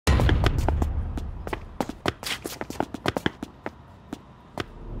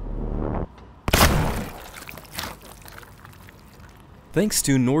Thanks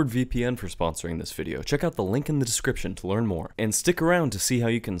to NordVPN for sponsoring this video. Check out the link in the description to learn more, and stick around to see how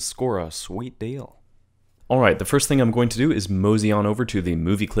you can score a sweet deal. Alright, the first thing I'm going to do is mosey on over to the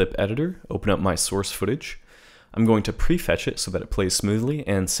movie clip editor, open up my source footage. I'm going to prefetch it so that it plays smoothly,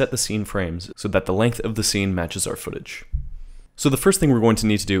 and set the scene frames so that the length of the scene matches our footage. So the first thing we're going to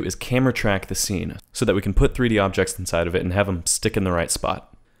need to do is camera track the scene, so that we can put 3D objects inside of it and have them stick in the right spot.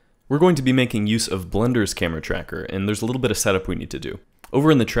 We're going to be making use of Blender's camera tracker, and there's a little bit of setup we need to do.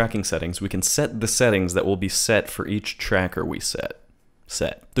 Over in the tracking settings, we can set the settings that will be set for each tracker we set.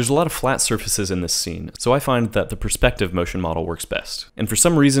 There's a lot of flat surfaces in this scene, so I find that the perspective motion model works best. And for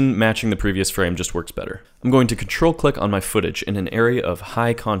some reason, matching the previous frame just works better. I'm going to control click on my footage in an area of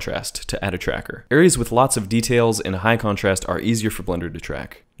high contrast to add a tracker. Areas with lots of details and high contrast are easier for Blender to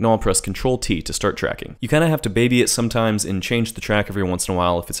track. Now I'll press Ctrl T to start tracking. You kinda have to baby it sometimes and change the track every once in a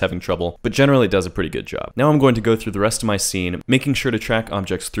while if it's having trouble, but generally it does a pretty good job. Now I'm going to go through the rest of my scene, making sure to track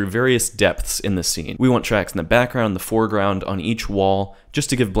objects through various depths in the scene. We want tracks in the background, the foreground, on each wall,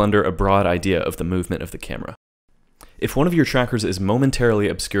 just to give Blender a broad idea of the movement of the camera. If one of your trackers is momentarily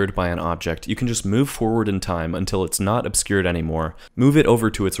obscured by an object, you can just move forward in time until it's not obscured anymore, move it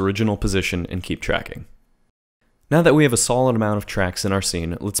over to its original position, and keep tracking. Now that we have a solid amount of tracks in our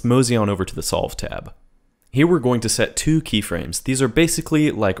scene, let's mosey on over to the Solve tab. Here we're going to set two keyframes. These are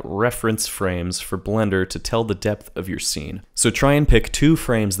basically like reference frames for Blender to tell the depth of your scene. So try and pick two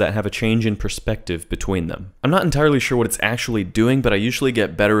frames that have a change in perspective between them. I'm not entirely sure what it's actually doing, but I usually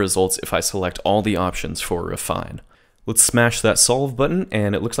get better results if I select all the options for Refine. Let's smash that solve button,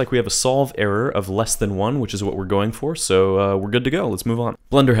 and it looks like we have a solve error of less than 1, which is what we're going for, so we're good to go. Let's move on.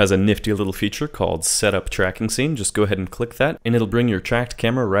 Blender has a nifty little feature called Setup Tracking Scene. Just go ahead and click that, and it'll bring your tracked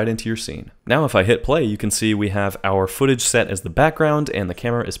camera right into your scene. Now if I hit play, you can see we have our footage set as the background, and the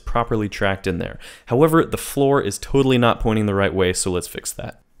camera is properly tracked in there. However, the floor is totally not pointing the right way, so let's fix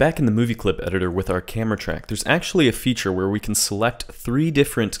that. Back in the movie clip editor with our camera track, there's actually a feature where we can select 3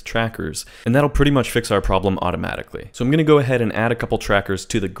 different trackers, and that'll pretty much fix our problem automatically. So I'm going to go ahead and add a couple trackers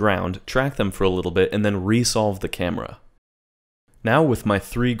to the ground, track them for a little bit, and then resolve the camera. Now with my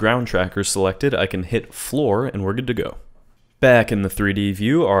 3 ground trackers selected, I can hit floor and we're good to go. Back in the 3D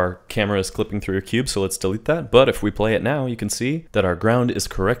view, our camera is clipping through a cube, so let's delete that. But if we play it now, you can see that our ground is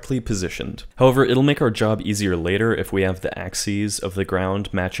correctly positioned. However, it'll make our job easier later if we have the axes of the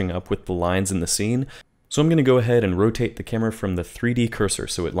ground matching up with the lines in the scene. So I'm going to go ahead and rotate the camera from the 3D cursor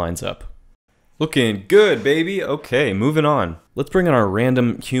so it lines up. Looking good, baby! Okay, moving on. Let's bring in our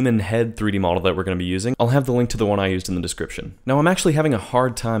random human head 3D model that we're going to be using. I'll have the link to the one I used in the description. Now I'm actually having a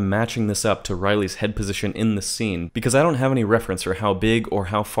hard time matching this up to Riley's head position in the scene because I don't have any reference for how big or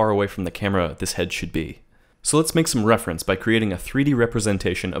how far away from the camera this head should be. So let's make some reference by creating a 3D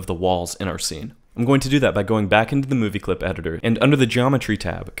representation of the walls in our scene. I'm going to do that by going back into the movie clip editor and under the geometry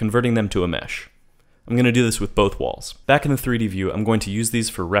tab, converting them to a mesh. I'm going to do this with both walls. Back in the 3D view, I'm going to use these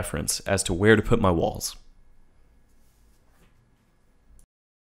for reference as to where to put my walls.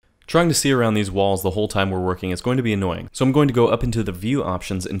 Trying to see around these walls the whole time we're working is going to be annoying, so I'm going to go up into the view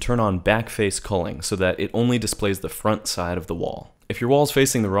options and turn on backface culling so that it only displays the front side of the wall. If your wall's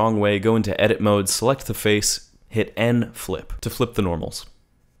facing the wrong way, go into edit mode, select the face, hit N flip to flip the normals.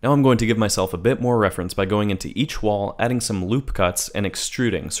 Now I'm going to give myself a bit more reference by going into each wall, adding some loop cuts, and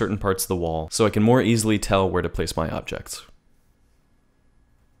extruding certain parts of the wall so I can more easily tell where to place my objects.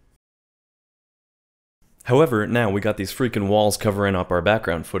 However, now we got these freaking walls covering up our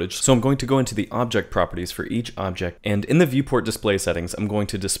background footage, so I'm going to go into the object properties for each object, and in the viewport display settings, I'm going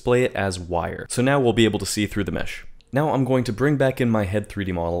to display it as wire. So now we'll be able to see through the mesh. Now I'm going to bring back in my head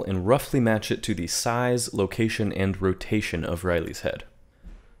 3D model and roughly match it to the size, location, and rotation of Riley's head.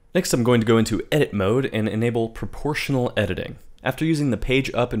 Next, I'm going to go into edit mode and enable proportional editing. After using the page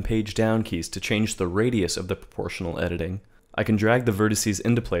up and page down keys to change the radius of the proportional editing, I can drag the vertices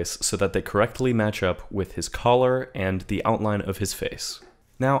into place so that they correctly match up with his collar and the outline of his face.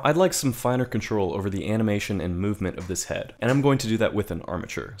 Now, I'd like some finer control over the animation and movement of this head, and I'm going to do that with an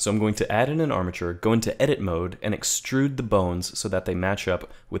armature. So I'm going to add in an armature, go into edit mode, and extrude the bones so that they match up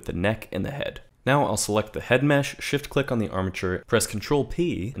with the neck and the head. Now I'll select the head mesh, shift click on the armature, press Ctrl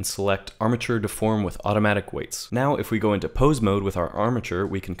P, and select Armature Deform with Automatic Weights. Now if we go into pose mode with our armature,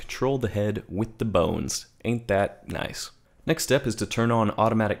 we can control the head with the bones. Ain't that nice? Next step is to turn on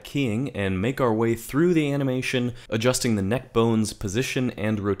automatic keying and make our way through the animation, adjusting the neck bone's position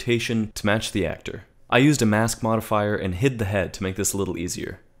and rotation to match the actor. I used a mask modifier and hid the head to make this a little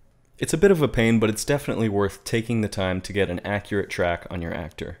easier. It's a bit of a pain, but it's definitely worth taking the time to get an accurate track on your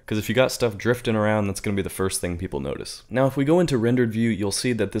actor. Because if you got stuff drifting around, that's going to be the first thing people notice. Now, if we go into rendered view, you'll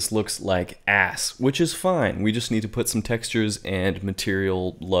see that this looks like ass, which is fine. We just need to put some textures and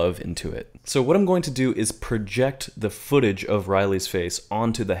material love into it. So what I'm going to do is project the footage of Riley's face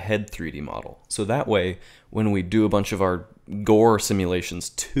onto the head 3D model. So that way, when we do a bunch of our gore simulations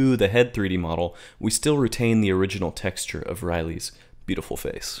to the head 3D model, we still retain the original texture of Riley's beautiful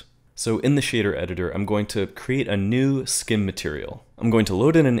face. So in the shader editor, I'm going to create a new skin material. I'm going to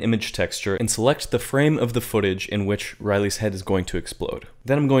load in an image texture and select the frame of the footage in which Riley's head is going to explode.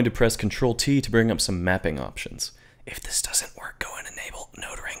 Then I'm going to press Ctrl-T to bring up some mapping options. If this doesn't work, go and enable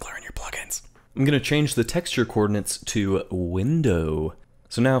Node Wrangler in your plugins. I'm going to change the texture coordinates to window.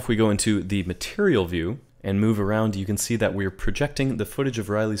 So now if we go into the material view and move around, you can see that we're projecting the footage of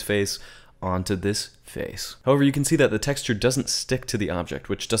Riley's face onto this face. However, you can see that the texture doesn't stick to the object,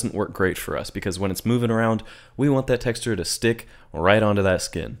 which doesn't work great for us because when it's moving around, we want that texture to stick right onto that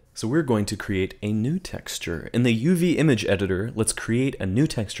skin. So we're going to create a new texture. In the UV image editor, let's create a new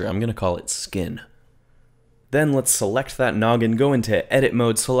texture. I'm going to call it skin. Then let's select that noggin, go into edit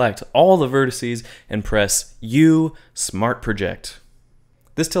mode, select all the vertices, and press U Smart Project.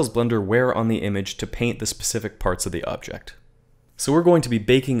 This tells Blender where on the image to paint the specific parts of the object. So we're going to be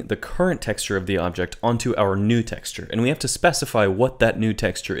baking the current texture of the object onto our new texture, and we have to specify what that new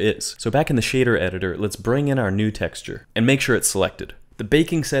texture is. So back in the shader editor, let's bring in our new texture and make sure it's selected. The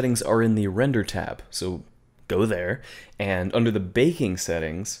baking settings are in the render tab, so go there, and under the baking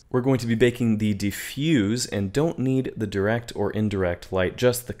settings, we're going to be baking the diffuse and don't need the direct or indirect light,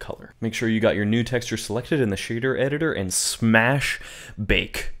 just the color. Make sure you got your new texture selected in the shader editor and smash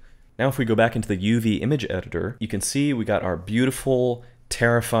bake. Now if we go back into the UV image editor, you can see we got our beautiful,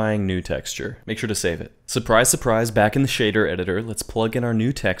 terrifying new texture. Make sure to save it. Surprise, surprise, back in the shader editor, let's plug in our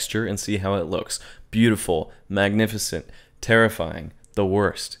new texture and see how it looks. Beautiful, magnificent, terrifying, the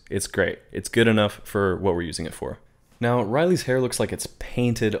worst. It's great. It's good enough for what we're using it for. Now, Riley's hair looks like it's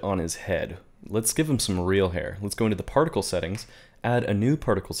painted on his head. Let's give him some real hair. Let's go into the particle settings, add a new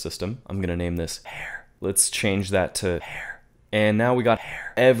particle system. I'm gonna name this hair. Let's change that to hair. And now we got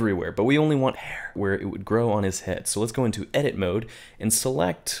hair everywhere, but we only want hair where it would grow on his head. So let's go into edit mode and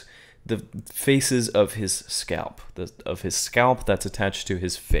select the faces of his scalp, of his scalp that's attached to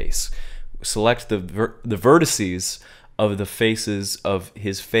his face. Select the vertices of the faces of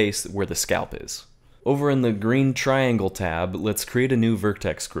his face where the scalp is. Over in the green triangle tab, let's create a new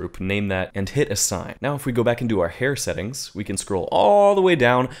vertex group, name that, and hit assign. Now if we go back into our hair settings, we can scroll all the way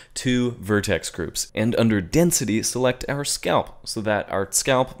down to vertex groups. And under density, select our scalp, so that our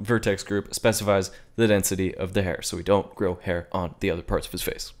scalp vertex group specifies the density of the hair, so we don't grow hair on the other parts of his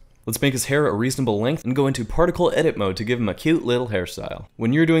face. Let's make his hair a reasonable length and go into particle edit mode to give him a cute little hairstyle.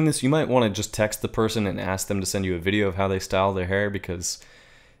 When you're doing this, you might want to just text the person and ask them to send you a video of how they style their hair, because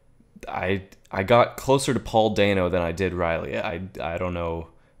I got closer to Paul Dano than I did Riley. I don't know.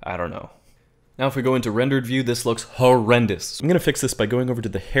 Now if we go into rendered view, this looks horrendous. I'm going to fix this by going over to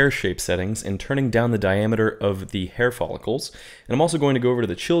the hair shape settings and turning down the diameter of the hair follicles. And I'm also going to go over to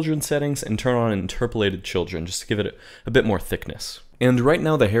the children settings and turn on interpolated children just to give it a bit more thickness. And right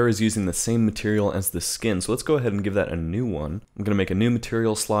now the hair is using the same material as the skin, so let's go ahead and give that a new one. I'm going to make a new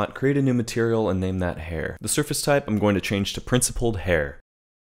material slot, create a new material, and name that hair. The surface type I'm going to change to principled hair.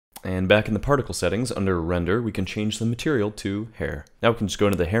 And back in the particle settings, under render, we can change the material to hair. Now we can just go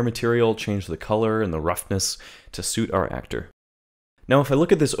into the hair material, change the color and the roughness to suit our actor. Now if I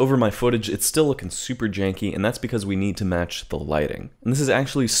look at this over my footage, it's still looking super janky, and that's because we need to match the lighting. And this is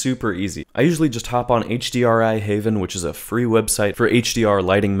actually super easy. I usually just hop on HDRI Haven, which is a free website for HDR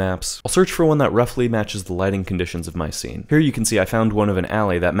lighting maps. I'll search for one that roughly matches the lighting conditions of my scene. Here you can see I found one of an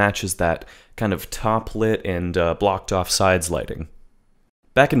alley that matches that kind of top lit and blocked off sides lighting.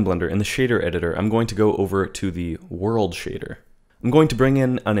 Back in Blender, in the shader editor, I'm going to go over to the world shader. I'm going to bring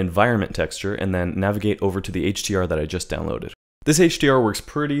in an environment texture and then navigate over to the HDR that I just downloaded. This HDR works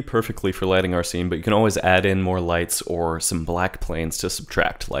pretty perfectly for lighting our scene, but you can always add in more lights or some black planes to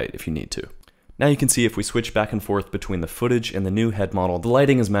subtract light if you need to. Now you can see if we switch back and forth between the footage and the new head model, the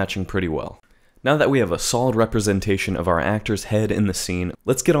lighting is matching pretty well. Now that we have a solid representation of our actor's head in the scene,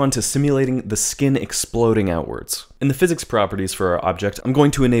 let's get on to simulating the skin exploding outwards. In the physics properties for our object, I'm going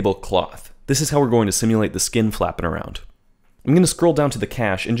to enable cloth. This is how we're going to simulate the skin flapping around. I'm going to scroll down to the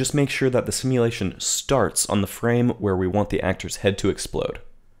cache and just make sure that the simulation starts on the frame where we want the actor's head to explode.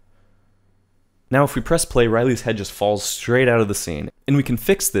 Now if we press play, Riley's head just falls straight out of the scene, and we can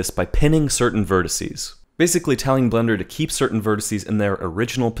fix this by pinning certain vertices. Basically telling Blender to keep certain vertices in their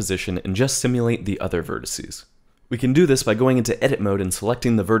original position and just simulate the other vertices. We can do this by going into edit mode and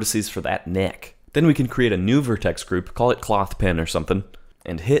selecting the vertices for that neck. Then we can create a new vertex group, call it cloth pin or something,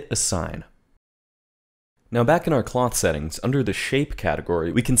 and hit assign. Now back in our cloth settings, under the shape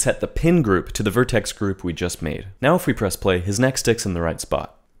category, we can set the pin group to the vertex group we just made. Now if we press play, his neck sticks in the right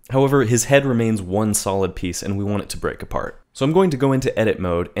spot. However, his head remains one solid piece and we want it to break apart. So I'm going to go into edit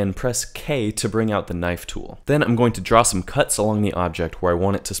mode and press K to bring out the knife tool. Then I'm going to draw some cuts along the object where I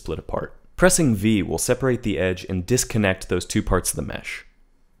want it to split apart. Pressing V will separate the edge and disconnect those two parts of the mesh.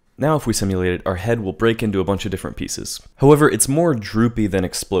 Now if we simulate it, our head will break into a bunch of different pieces. However, it's more droopy than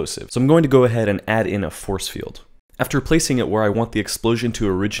explosive, so I'm going to go ahead and add in a force field. After placing it where I want the explosion to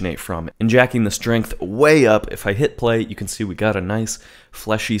originate from, and jacking the strength way up, if I hit play, you can see we got a nice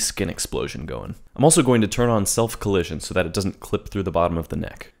fleshy skin explosion going. I'm also going to turn on self-collision so that it doesn't clip through the bottom of the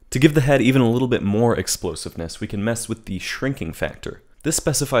neck. To give the head even a little bit more explosiveness, we can mess with the shrinking factor. This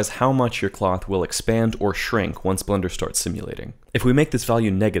specifies how much your cloth will expand or shrink once Blender starts simulating. If we make this value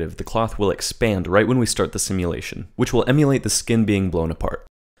negative, the cloth will expand right when we start the simulation, which will emulate the skin being blown apart.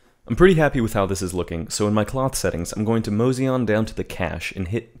 I'm pretty happy with how this is looking, so in my cloth settings, I'm going to mosey on down to the cache and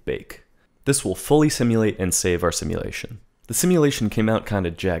hit bake. This will fully simulate and save our simulation. The simulation came out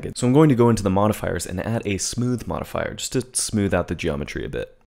kinda jagged, so I'm going to go into the modifiers and add a smooth modifier just to smooth out the geometry a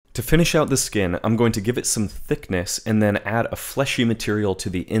bit. To finish out the skin, I'm going to give it some thickness and then add a fleshy material to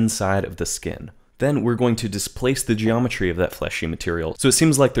the inside of the skin. Then we're going to displace the geometry of that fleshy material, so it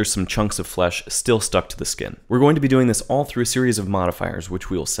seems like there's some chunks of flesh still stuck to the skin. We're going to be doing this all through a series of modifiers, which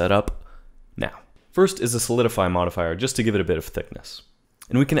we will set up now. First is a solidify modifier, just to give it a bit of thickness.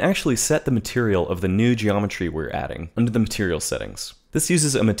 And we can actually set the material of the new geometry we're adding under the material settings. This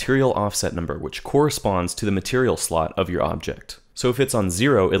uses a material offset number, which corresponds to the material slot of your object. So if it's on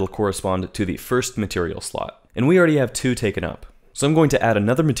 0, it'll correspond to the first material slot. And we already have 2 taken up. So I'm going to add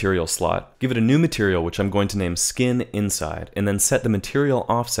another material slot, give it a new material which I'm going to name Skin Inside, and then set the material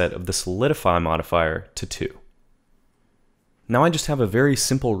offset of the Solidify modifier to 2. Now I just have a very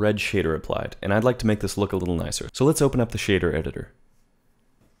simple red shader applied, and I'd like to make this look a little nicer. So let's open up the shader editor.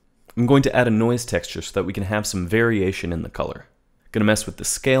 I'm going to add a noise texture so that we can have some variation in the color. Gonna mess with the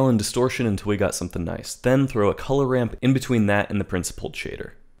scale and distortion until we got something nice. Then throw a color ramp in between that and the principled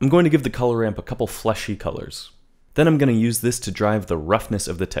shader. I'm going to give the color ramp a couple fleshy colors. Then I'm going to use this to drive the roughness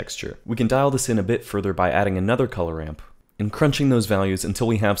of the texture. We can dial this in a bit further by adding another color ramp and crunching those values until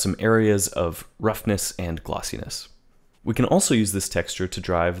we have some areas of roughness and glossiness. We can also use this texture to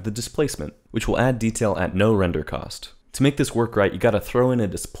drive the displacement, which will add detail at no render cost. To make this work right, you gotta throw in a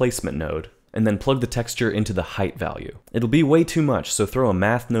displacement node and then plug the texture into the height value. It'll be way too much, so throw a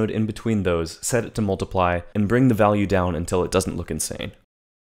math node in between those, set it to multiply, and bring the value down until it doesn't look insane.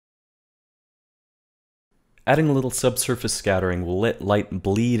 Adding a little subsurface scattering will let light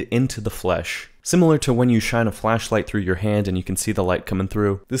bleed into the flesh, similar to when you shine a flashlight through your hand and you can see the light coming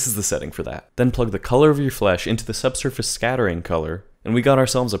through. This is the setting for that. Then plug the color of your flesh into the subsurface scattering color, and we got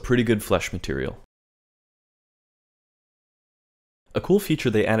ourselves a pretty good flesh material. A cool feature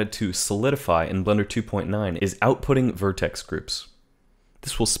they added to Solidify in Blender 2.9 is outputting vertex groups.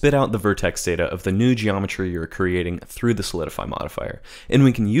 This will spit out the vertex data of the new geometry you're creating through the Solidify modifier, and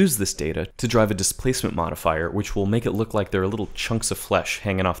we can use this data to drive a displacement modifier which will make it look like there are little chunks of flesh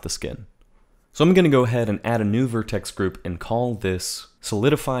hanging off the skin. So I'm going to go ahead and add a new vertex group and call this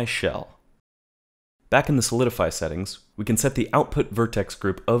Solidify Shell. Back in the Solidify settings, we can set the output vertex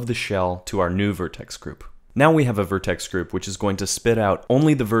group of the shell to our new vertex group. Now we have a vertex group which is going to spit out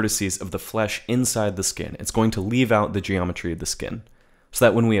only the vertices of the flesh inside the skin. It's going to leave out the geometry of the skin, so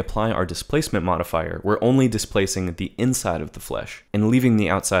that when we apply our displacement modifier, we're only displacing the inside of the flesh and leaving the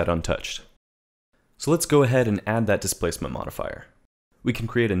outside untouched. So let's go ahead and add that displacement modifier. We can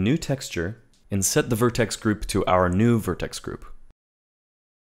create a new texture and set the vertex group to our new vertex group.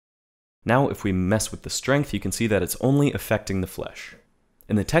 Now if we mess with the strength, you can see that it's only affecting the flesh.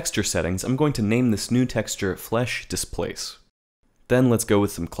 In the texture settings, I'm going to name this new texture Flesh Displace. Then let's go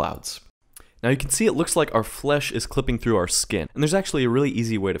with some clouds. Now you can see it looks like our flesh is clipping through our skin, and there's actually a really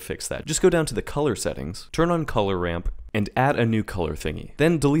easy way to fix that. Just go down to the color settings, turn on color ramp, and add a new color thingy.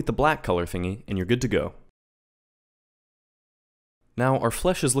 Then delete the black color thingy, and you're good to go. Now our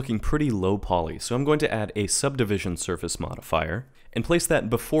flesh is looking pretty low poly, so I'm going to add a subdivision surface modifier, and place that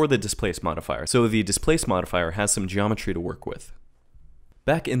before the displace modifier, so the displace modifier has some geometry to work with.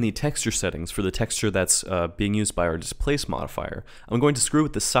 Back in the texture settings for the texture that's being used by our displace modifier, I'm going to screw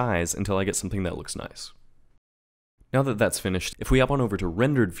with the size until I get something that looks nice. Now that that's finished, if we hop on over to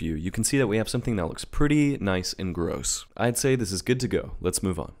rendered view, you can see that we have something that looks pretty nice and gross. I'd say this is good to go. Let's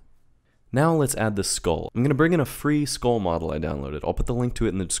move on. Now let's add the skull. I'm going to bring in a free skull model I downloaded. I'll put the link to it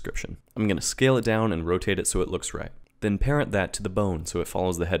in the description. I'm going to scale it down and rotate it so it looks right. Then parent that to the bone so it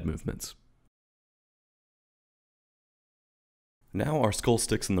follows the head movements. Now our skull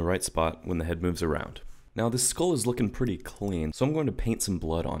sticks in the right spot when the head moves around. Now this skull is looking pretty clean, so I'm going to paint some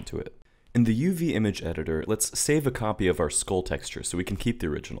blood onto it. In the UV image editor, let's save a copy of our skull texture so we can keep the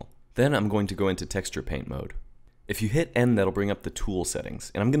original. Then I'm going to go into texture paint mode. If you hit N, that'll bring up the tool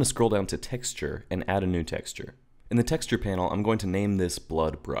settings, and I'm going to scroll down to texture and add a new texture. In the texture panel, I'm going to name this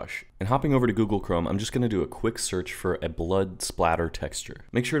blood brush. And hopping over to Google Chrome, I'm just going to do a quick search for a blood splatter texture.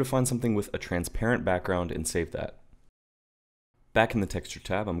 Make sure to find something with a transparent background and save that. Back in the texture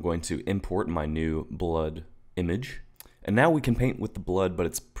tab, I'm going to import my new blood image. And now we can paint with the blood, but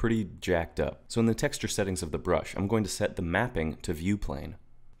it's pretty jacked up. So in the texture settings of the brush, I'm going to set the mapping to view plane.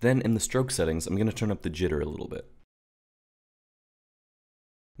 Then in the stroke settings, I'm going to turn up the jitter a little bit.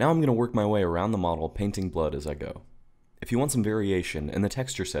 Now I'm going to work my way around the model painting blood as I go. If you want some variation, in the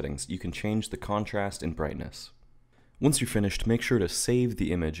texture settings, you can change the contrast and brightness. Once you're finished, make sure to save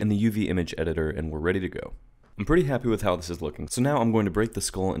the image in the UV image editor and we're ready to go. I'm pretty happy with how this is looking, so now I'm going to break the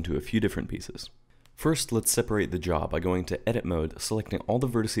skull into a few different pieces. First, let's separate the jaw by going to Edit Mode, selecting all the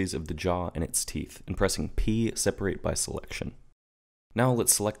vertices of the jaw and its teeth, and pressing P, Separate by Selection. Now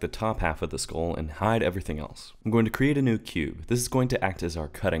let's select the top half of the skull and hide everything else. I'm going to create a new cube. This is going to act as our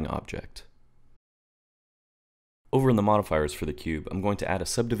cutting object. Over in the modifiers for the cube, I'm going to add a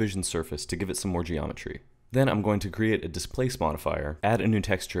subdivision surface to give it some more geometry. Then I'm going to create a displace modifier, add a new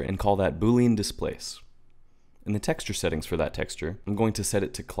texture, and call that Boolean displace. In the texture settings for that texture, I'm going to set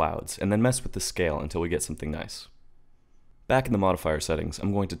it to clouds, and then mess with the scale until we get something nice. Back in the modifier settings,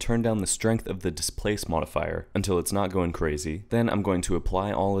 I'm going to turn down the strength of the displace modifier until it's not going crazy. Then I'm going to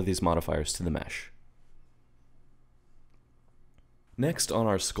apply all of these modifiers to the mesh. Next on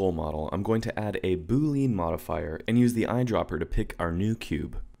our skull model, I'm going to add a Boolean modifier and use the eyedropper to pick our new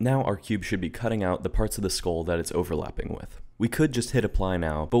cube. Now our cube should be cutting out the parts of the skull that it's overlapping with. We could just hit apply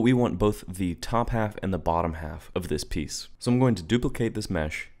now, but we want both the top half and the bottom half of this piece. So I'm going to duplicate this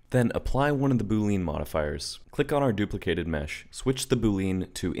mesh, then apply one of the Boolean modifiers, click on our duplicated mesh, switch the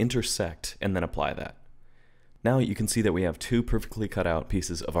Boolean to intersect, and then apply that. Now you can see that we have two perfectly cut out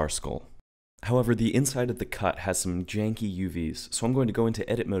pieces of our skull. However, the inside of the cut has some janky UVs, so I'm going to go into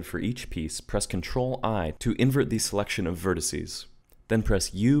edit mode for each piece, press Ctrl I to invert the selection of vertices. Then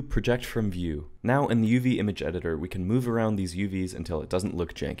press U, project from view. Now in the UV image editor, we can move around these UVs until it doesn't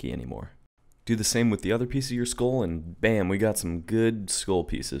look janky anymore. Do the same with the other piece of your skull, and bam, we got some good skull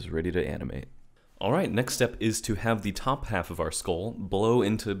pieces ready to animate. Alright, next step is to have the top half of our skull blow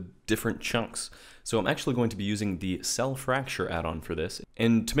into different chunks. So I'm actually going to be using the Cell Fracture add-on for this.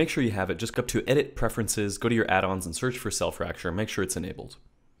 And to make sure you have it, just go up to Edit Preferences, go to your add-ons and search for Cell Fracture, make sure it's enabled.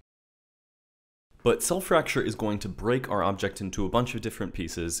 But Cell Fracture is going to break our object into a bunch of different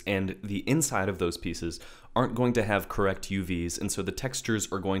pieces, and the inside of those pieces aren't going to have correct UVs, and so the textures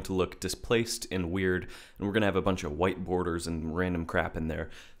are going to look displaced and weird, and we're going to have a bunch of white borders and random crap in there.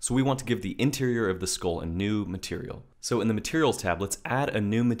 So we want to give the interior of the skull a new material. So in the Materials tab, let's add a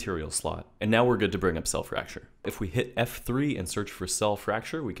new material slot, and now we're good to bring up Cell Fracture. If we hit F3 and search for Cell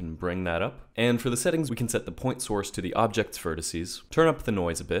Fracture, we can bring that up. And for the settings, we can set the point source to the object's vertices, turn up the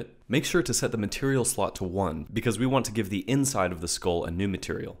noise a bit, make sure to set the material slot to 1, because we want to give the inside of the skull a new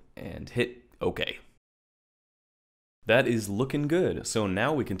material, and hit OK. That is looking good. So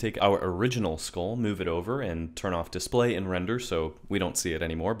now we can take our original skull, move it over, and turn off display and render so we don't see it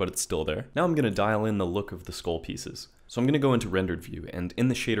anymore, but it's still there. Now I'm going to dial in the look of the skull pieces. So I'm going to go into rendered view, and in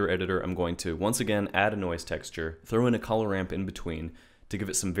the shader editor I'm going to once again add a noise texture, throw in a color ramp in between to give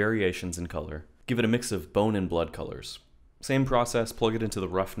it some variations in color, give it a mix of bone and blood colors. Same process, plug it into the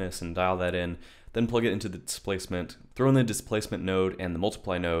roughness and dial that in, then plug it into the displacement, throw in the displacement node and the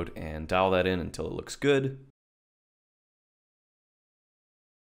multiply node and dial that in until it looks good.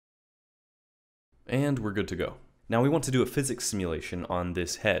 And we're good to go. Now we want to do a physics simulation on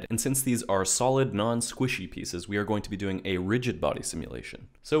this head, and since these are solid, non-squishy pieces, we are going to be doing a rigid body simulation.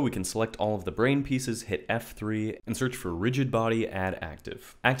 So we can select all of the brain pieces, hit F3, and search for rigid body, add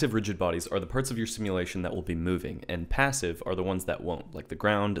active. Active rigid bodies are the parts of your simulation that will be moving, and passive are the ones that won't, like the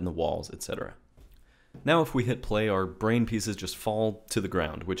ground and the walls, etc. Now if we hit play, our brain pieces just fall to the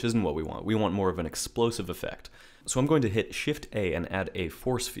ground, which isn't what we want. We want more of an explosive effect. So I'm going to hit Shift A and add a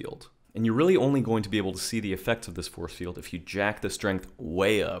force field. And you're really only going to be able to see the effects of this force field if you jack the strength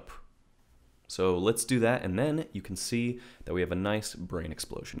way up. So let's do that, and then you can see that we have a nice brain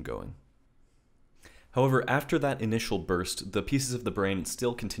explosion going. However, after that initial burst, the pieces of the brain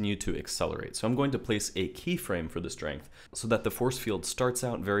still continue to accelerate. So I'm going to place a keyframe for the strength so that the force field starts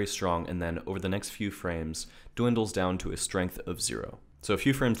out very strong and then over the next few frames dwindles down to a strength of 0. So a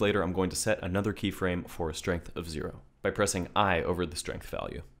few frames later, I'm going to set another keyframe for a strength of 0 by pressing I over the strength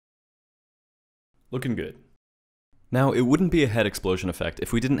value. Looking good. Now, it wouldn't be a head explosion effect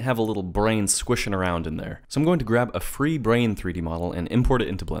if we didn't have a little brain squishing around in there. So I'm going to grab a free brain 3D model and import it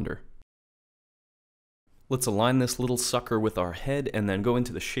into Blender. Let's align this little sucker with our head and then go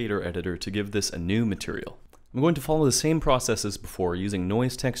into the shader editor to give this a new material. I'm going to follow the same process as before, using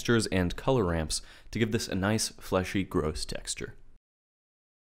noise textures and color ramps to give this a nice, fleshy, gross texture.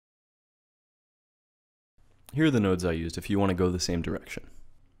 Here are the nodes I used if you want to go the same direction.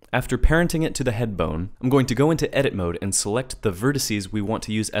 After parenting it to the head bone, I'm going to go into edit mode and select the vertices we want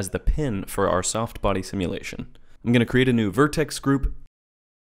to use as the pin for our soft body simulation. I'm going to create a new vertex group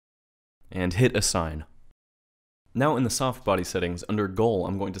and hit assign. Now in the soft body settings, under goal,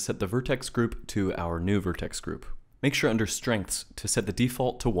 I'm going to set the vertex group to our new vertex group. Make sure under strengths to set the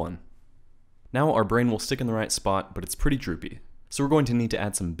default to 1. Now our brain will stick in the right spot, but it's pretty droopy. So we're going to need to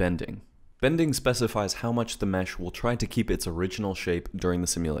add some bending. Bending specifies how much the mesh will try to keep its original shape during the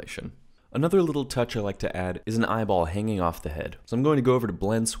simulation. Another little touch I like to add is an eyeball hanging off the head. So I'm going to go over to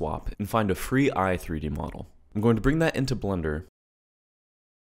Blend Swap and find a free eye 3D model. I'm going to bring that into Blender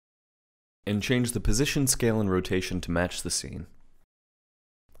and change the position, scale, and rotation to match the scene.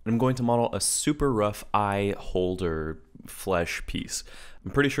 I'm going to model a super rough eye holder flesh piece.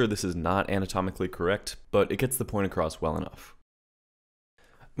 I'm pretty sure this is not anatomically correct, but it gets the point across well enough.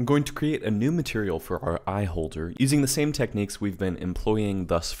 I'm going to create a new material for our eye holder using the same techniques we've been employing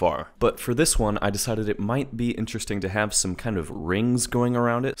thus far. But for this one, I decided it might be interesting to have some kind of rings going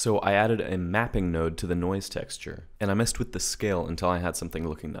around it, so I added a mapping node to the noise texture, and I messed with the scale until I had something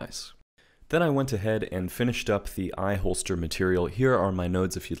looking nice. Then I went ahead and finished up the eye holster material. Here are my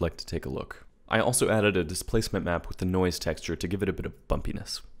nodes if you'd like to take a look. I also added a displacement map with the noise texture to give it a bit of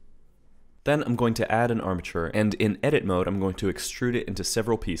bumpiness. Then I'm going to add an armature, and in edit mode I'm going to extrude it into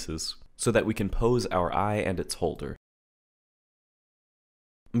several pieces so that we can pose our eye and its holder.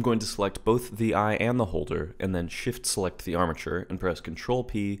 I'm going to select both the eye and the holder, and then shift select the armature and press Ctrl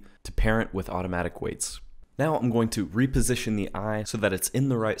P to parent with automatic weights. Now I'm going to reposition the eye so that it's in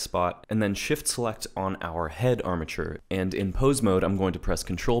the right spot, and then shift select on our head armature, and in pose mode I'm going to press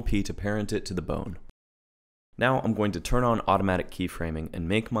Ctrl P to parent it to the bone. Now I'm going to turn on automatic keyframing and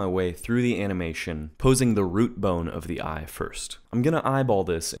make my way through the animation, posing the root bone of the eye first. I'm going to eyeball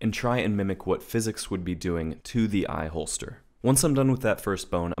this and try and mimic what physics would be doing to the eye holster. Once I'm done with that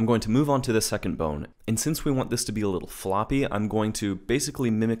first bone, I'm going to move on to the second bone, and since we want this to be a little floppy, I'm going to basically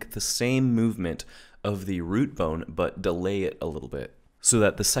mimic the same movement of the root bone, but delay it a little bit, so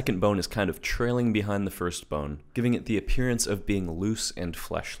that the second bone is kind of trailing behind the first bone, giving it the appearance of being loose and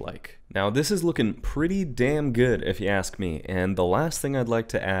flesh-like. Now this is looking pretty damn good if you ask me, and the last thing I'd like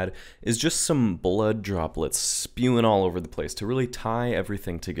to add is just some blood droplets spewing all over the place to really tie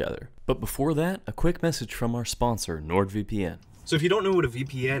everything together. But before that, a quick message from our sponsor, NordVPN. So if you don't know what a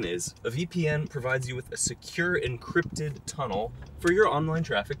VPN is, a VPN provides you with a secure encrypted tunnel for your online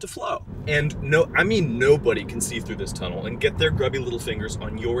traffic to flow. And nobody can see through this tunnel and get their grubby little fingers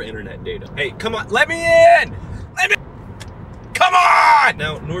on your internet data. Hey, come on, let me in! Come on!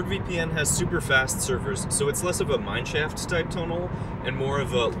 Now, NordVPN has super fast servers, so it's less of a mineshaft type tunnel and more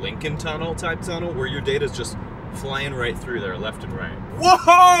of a Lincoln tunnel type tunnel where your data is just flying right through there, left and right.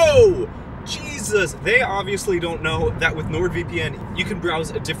 Whoa! Jesus, they obviously don't know that with NordVPN, you can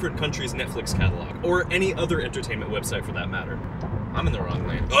browse a different country's Netflix catalog, or any other entertainment website for that matter. I'm in the wrong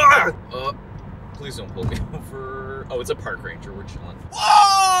lane. Please don't pull me over. Oh, it's a park ranger, we're chilling.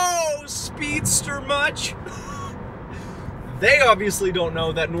 Whoa! Speedster much? They obviously don't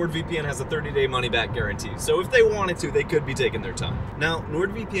know that NordVPN has a 30-day money-back guarantee, so if they wanted to, they could be taking their time. Now,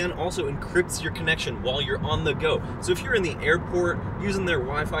 NordVPN also encrypts your connection while you're on the go, so if you're in the airport, using their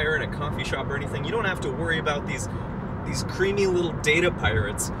Wi-Fi or in a coffee shop or anything, you don't have to worry about these creamy little data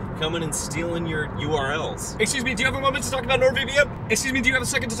pirates coming and stealing your URLs. Excuse me, do you have a moment to talk about NordVPN? Excuse me, do you have a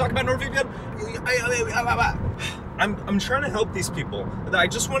second to talk about NordVPN? I'm trying to help these people. I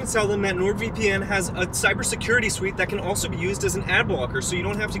just want to tell them that NordVPN has a cybersecurity suite that can also be used as an ad blocker, so you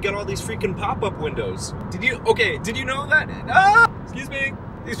don't have to get all these freaking pop-up windows. Did you know that? Excuse me.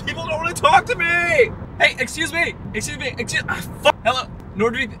 These people don't want to talk to me. Hey, excuse me. Hello,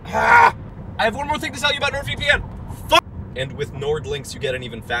 NordVPN. I have one more thing to tell you about NordVPN. And with Nord links, you get an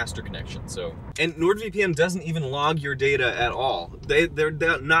even faster connection. And NordVPN doesn't even log your data at all. They're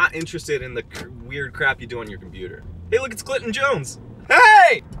not interested in the weird crap you do on your computer. Hey, look, it's Clinton Jones.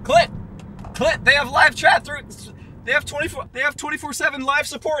 Hey, Clint. Clint, they have live chat through. They have 24/7 live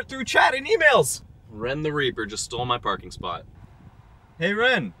support through chat and emails. Ren the Reaper just stole my parking spot. Hey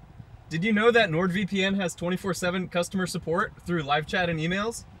Ren, did you know that NordVPN has 24/7 customer support through live chat and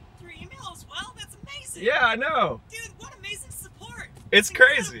emails? Through email as well? That's amazing. Yeah, I know. Dude, what amazing support. It's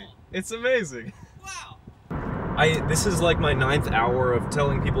crazy. Incredible. It's amazing. Wow. This is like my 9th hour of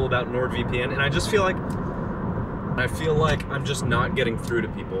telling people about NordVPN, and I just feel like I'm just not getting through to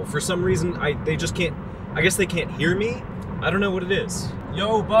people. For some reason, they just can't. I guess they can't hear me. I don't know what it is.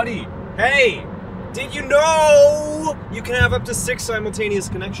 Yo, buddy. Hey, did you know you can have up to 6 simultaneous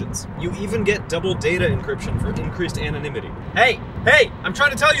connections? You even get double data encryption for increased anonymity. Hey, I'm trying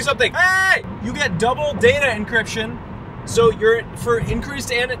to tell you something. Hey, you get double data encryption, so you're for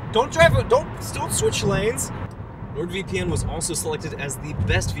increased don't switch lanes. NordVPN was also selected as the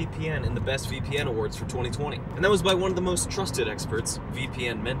best VPN in the Best VPN Awards for 2020. And that was by one of the most trusted experts,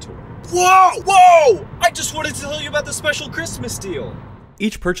 VPN Mentor. Whoa! I just wanted to tell you about the special Christmas deal.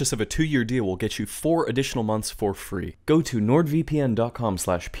 Each purchase of a 2-year deal will get you 4 additional months for free. Go to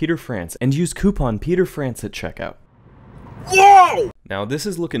nordvpn.com/PeterFrance and use coupon PeterFrance at checkout. Whoa! Now this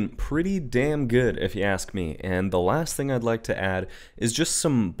is looking pretty damn good if you ask me, and the last thing I'd like to add is just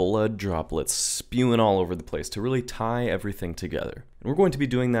some blood droplets spewing all over the place to really tie everything together. And we're going to be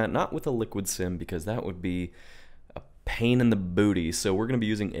doing that not with a liquid sim because that would be a pain in the booty, so we're going to be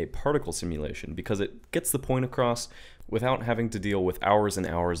using a particle simulation because it gets the point across without having to deal with hours and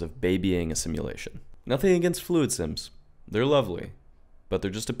hours of babying a simulation. Nothing against fluid sims. They're lovely, but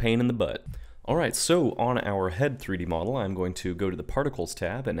they're just a pain in the butt. Alright, so on our head 3D model, I'm going to go to the Particles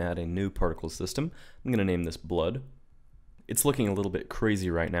tab and add a new particle system. I'm going to name this Blood. It's looking a little bit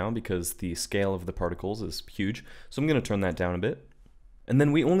crazy right now because the scale of the particles is huge, so I'm going to turn that down a bit. And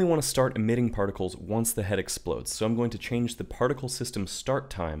then we only want to start emitting particles once the head explodes, so I'm going to change the particle system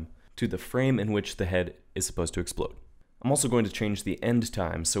start time to the frame in which the head is supposed to explode. I'm also going to change the end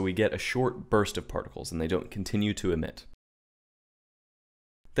time so we get a short burst of particles and they don't continue to emit.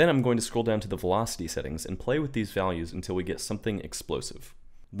 Then I'm going to scroll down to the velocity settings and play with these values until we get something explosive.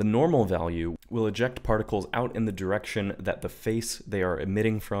 The normal value will eject particles out in the direction that the face they are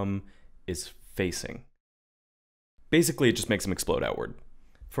emitting from is facing. Basically, it just makes them explode outward.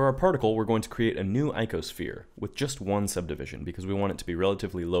 For our particle, we're going to create a new icosphere with just one subdivision because we want it to be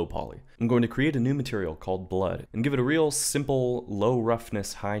relatively low poly. I'm going to create a new material called Blood and give it a real simple, low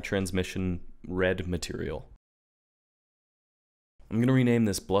roughness, high transmission red material. I'm going to rename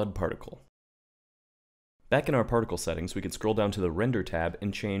this Blood Particle. Back in our particle settings, we can scroll down to the Render tab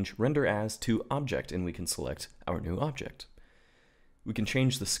and change Render As to Object, and we can select our new object. We can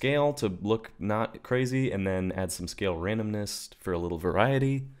change the scale to look not crazy, and then add some scale randomness for a little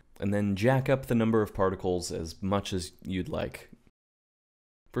variety, and then jack up the number of particles as much as you'd like.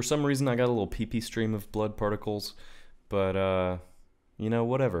 For some reason, I got a little pee-pee stream of blood particles, but, you know,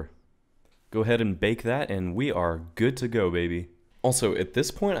 whatever. Go ahead and bake that, and we are good to go, baby. Also, at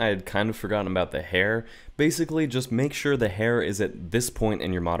this point, I had kind of forgotten about the hair. Basically, just make sure the hair is at this point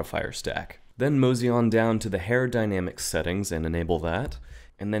in your modifier stack. Then mosey on down to the hair dynamics settings and enable that,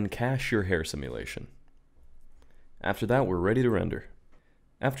 and then cache your hair simulation. After that, we're ready to render.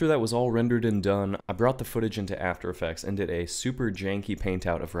 After that was all rendered and done, I brought the footage into After Effects and did a super janky paint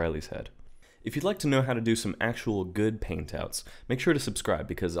out of Riley's head. If you'd like to know how to do some actual good paint outs, make sure to subscribe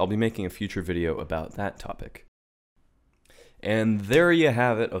because I'll be making a future video about that topic. And there you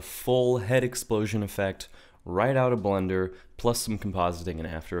have it, a full head explosion effect right out of Blender, plus some compositing in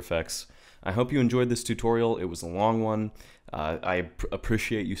After Effects. I hope you enjoyed this tutorial. It was a long one. I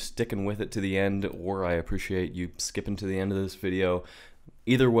appreciate you sticking with it to the end, or I appreciate you skipping to the end of this video.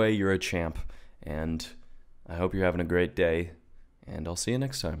 Either way, you're a champ, and I hope you're having a great day, and I'll see you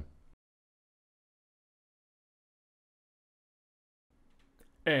next time.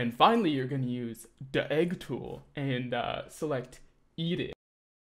 And finally, you're going to use the egg tool and select Eat It.